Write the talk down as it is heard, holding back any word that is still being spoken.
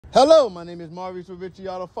Hello, my name is Maurice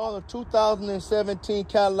Ricciardo, father of 2017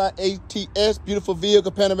 Cadillac ATS. Beautiful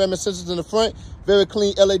vehicle, panoramic sensors in the front, very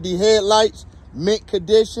clean LED headlights, mint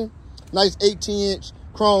condition, nice 18-inch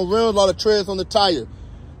chrome rims, a lot of treads on the tire.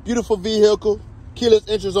 Beautiful vehicle, keyless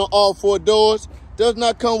entries on all four doors. Does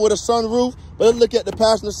not come with a sunroof, but let's look at the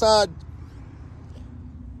passenger side.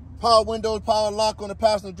 Power windows, power lock on the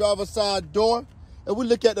passenger driver's side door. And we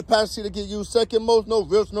look at the passenger seat to get used second most. No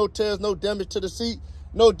rips, no tears, no damage to the seat.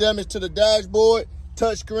 No damage to the dashboard,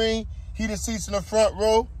 touchscreen, heated seats in the front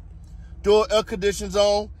row, dual air conditioning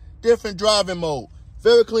on, different driving mode.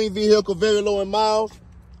 Very clean vehicle, very low in miles.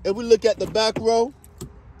 If we look at the back row,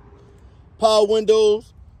 power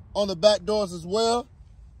windows on the back doors as well,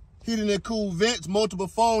 heating and cool vents, multiple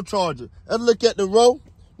phone charger. Let's look at the row,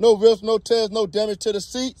 no rips, no tears, no damage to the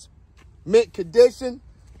seats, mint condition,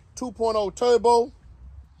 2.0 turbo,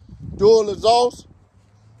 dual exhaust.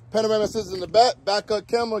 Panoramic sensors in the back, backup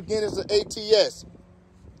camera, again, it's an ATS.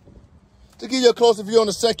 To give you a closer view on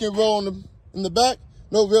the second row in the back,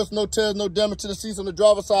 no rips, no tears, no damage to the seats on the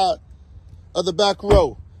driver's side of the back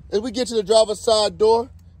row. As we get to the driver's side door,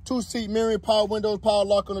 two-seat mirroring, power windows, power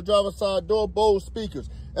lock on the driver's side door, Bose speakers.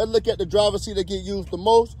 Let's look at the driver's seat that get used the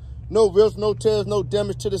most. No rips, no tears, no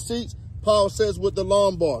damage to the seats. Power sets with the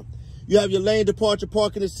lumbar. You have your lane departure,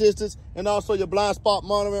 parking assistance, and also your blind spot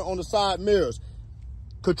monitoring on the side mirrors.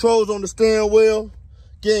 Controls on the steering wheel.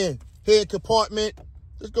 Again, head compartment.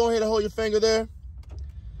 Just go ahead and hold your finger there.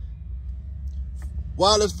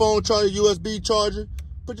 Wireless phone charger, USB charger.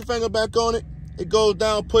 Put your finger back on it. It goes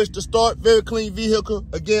down, push to start. Very clean vehicle.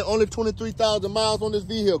 Again, only 23,000 miles on this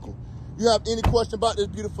vehicle. If you have any question about this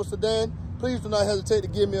beautiful sedan, please do not hesitate to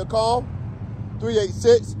give me a call.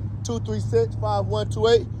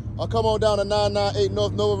 386-236-5128. Or come on down to 998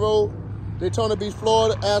 North Nova Road, Daytona Beach,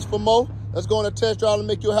 Florida. Ask for Mo. Let's go on a test drive and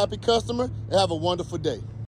make you a happy customer, and have a wonderful day.